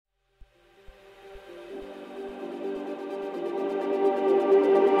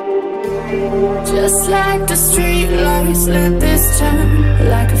Just like the street lights, let this turn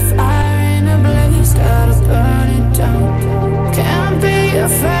like a fire in a blaze, gotta burn it down. Can't be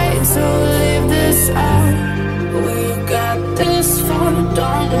afraid to leave this out. We got this far,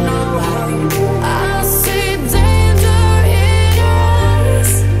 don't know how. I see danger in your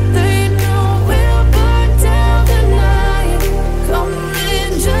eyes. They know we'll burn down the night.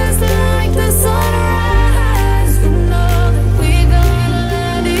 Coming just like the sunrise. You know that we gonna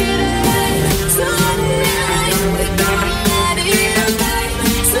let it in. Tonight, we gonna let it in.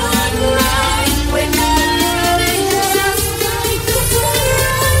 Tonight, we gonna let it in. Just like the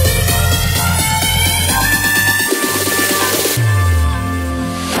sunrise.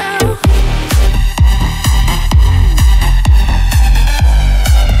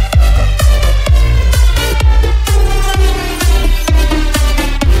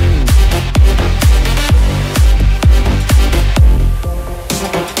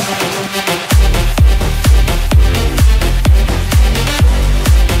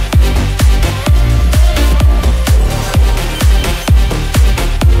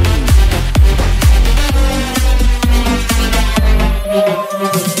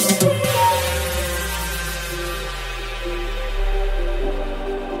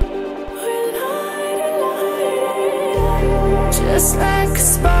 Just like a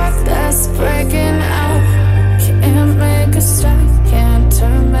spark.